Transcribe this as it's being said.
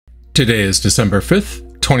Today is December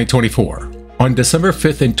 5th, 2024. On December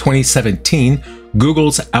 5th in 2017,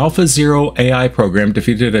 Google's AlphaZero AI program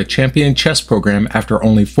defeated a champion chess program after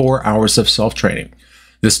only 4 hours of self-training.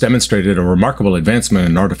 This demonstrated a remarkable advancement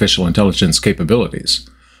in artificial intelligence capabilities.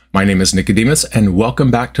 My name is Nicodemus, and welcome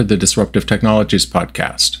back to the Disruptive Technologies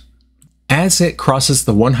podcast. As it crosses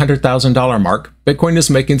the $100,000 mark, Bitcoin is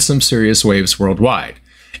making some serious waves worldwide.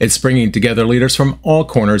 It's bringing together leaders from all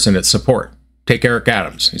corners in its support. Take Eric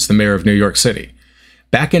Adams, he's the mayor of New York City.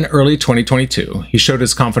 Back in early 2022, he showed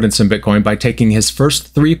his confidence in Bitcoin by taking his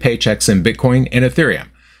first 3 paychecks in Bitcoin and Ethereum.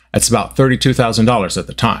 That's about $32,000 at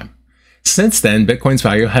the time. Since then, Bitcoin's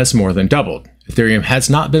value has more than doubled. Ethereum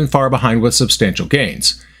has not been far behind with substantial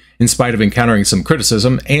gains. In spite of encountering some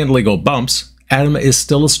criticism and legal bumps, Adam is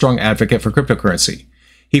still a strong advocate for cryptocurrency.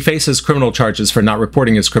 He faces criminal charges for not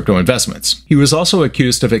reporting his crypto investments. He was also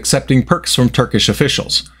accused of accepting perks from Turkish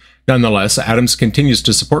officials. Nonetheless, Adams continues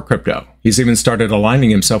to support crypto. He's even started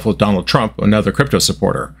aligning himself with Donald Trump, another crypto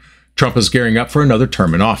supporter. Trump is gearing up for another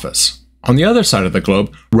term in office. On the other side of the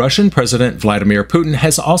globe, Russian President Vladimir Putin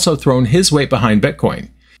has also thrown his weight behind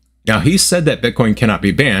Bitcoin. Now, he said that Bitcoin cannot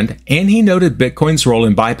be banned, and he noted Bitcoin's role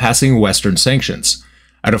in bypassing Western sanctions.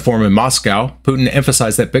 At a forum in Moscow, Putin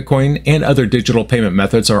emphasized that Bitcoin and other digital payment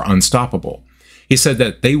methods are unstoppable. He said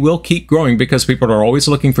that they will keep growing because people are always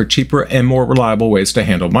looking for cheaper and more reliable ways to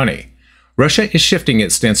handle money. Russia is shifting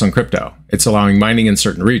its stance on crypto. It's allowing mining in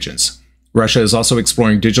certain regions. Russia is also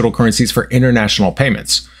exploring digital currencies for international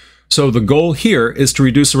payments. So the goal here is to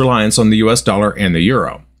reduce reliance on the US dollar and the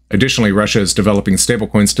euro. Additionally, Russia is developing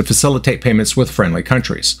stablecoins to facilitate payments with friendly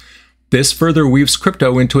countries. This further weaves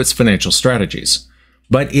crypto into its financial strategies.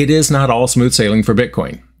 But it is not all smooth sailing for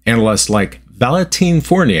Bitcoin. Analysts like Vladimir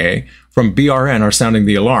Fournier from BRN are sounding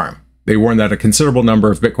the alarm. They warn that a considerable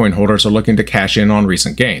number of Bitcoin holders are looking to cash in on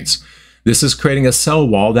recent gains. This is creating a sell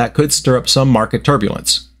wall that could stir up some market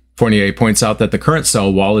turbulence. Fournier points out that the current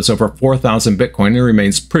sell wall is over 4,000 Bitcoin and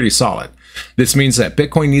remains pretty solid. This means that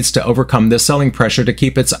Bitcoin needs to overcome this selling pressure to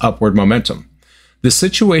keep its upward momentum. The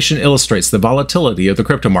situation illustrates the volatility of the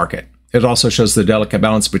crypto market. It also shows the delicate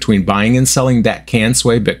balance between buying and selling that can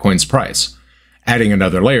sway Bitcoin's price. Adding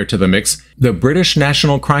another layer to the mix, the British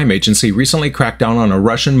National Crime Agency recently cracked down on a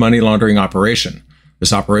Russian money laundering operation.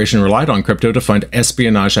 This operation relied on crypto to fund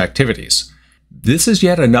espionage activities. This is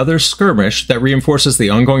yet another skirmish that reinforces the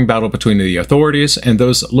ongoing battle between the authorities and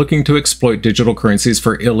those looking to exploit digital currencies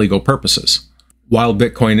for illegal purposes. While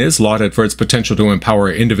Bitcoin is lauded for its potential to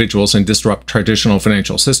empower individuals and disrupt traditional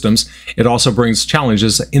financial systems, it also brings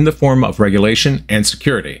challenges in the form of regulation and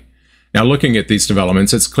security. Now, looking at these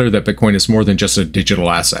developments, it's clear that Bitcoin is more than just a digital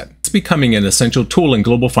asset. It's becoming an essential tool in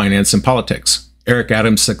global finance and politics. Eric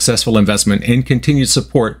Adams' successful investment and continued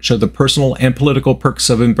support show the personal and political perks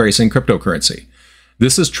of embracing cryptocurrency.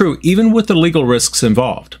 This is true even with the legal risks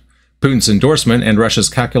involved. Putin's endorsement and Russia's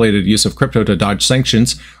calculated use of crypto to dodge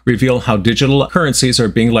sanctions reveal how digital currencies are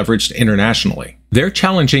being leveraged internationally. They're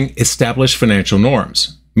challenging established financial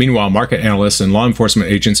norms. Meanwhile, market analysts and law enforcement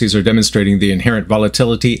agencies are demonstrating the inherent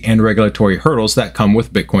volatility and regulatory hurdles that come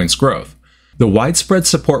with Bitcoin's growth. The widespread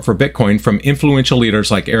support for Bitcoin from influential leaders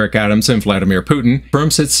like Eric Adams and Vladimir Putin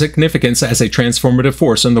affirms its significance as a transformative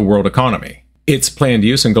force in the world economy. Its planned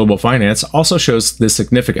use in global finance also shows this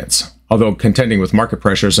significance. Although contending with market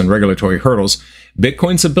pressures and regulatory hurdles,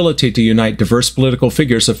 Bitcoin's ability to unite diverse political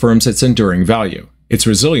figures affirms its enduring value. Its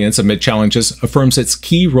resilience amid challenges affirms its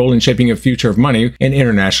key role in shaping a future of money and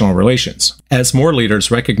international relations. As more leaders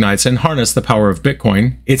recognize and harness the power of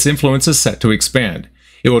Bitcoin, its influence is set to expand.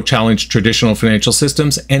 It will challenge traditional financial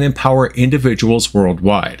systems and empower individuals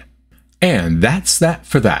worldwide. And that's that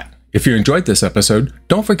for that. If you enjoyed this episode,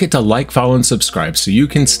 don't forget to like, follow, and subscribe so you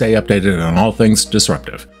can stay updated on all things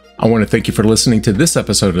disruptive. I want to thank you for listening to this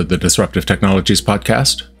episode of the Disruptive Technologies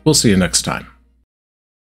podcast. We'll see you next time.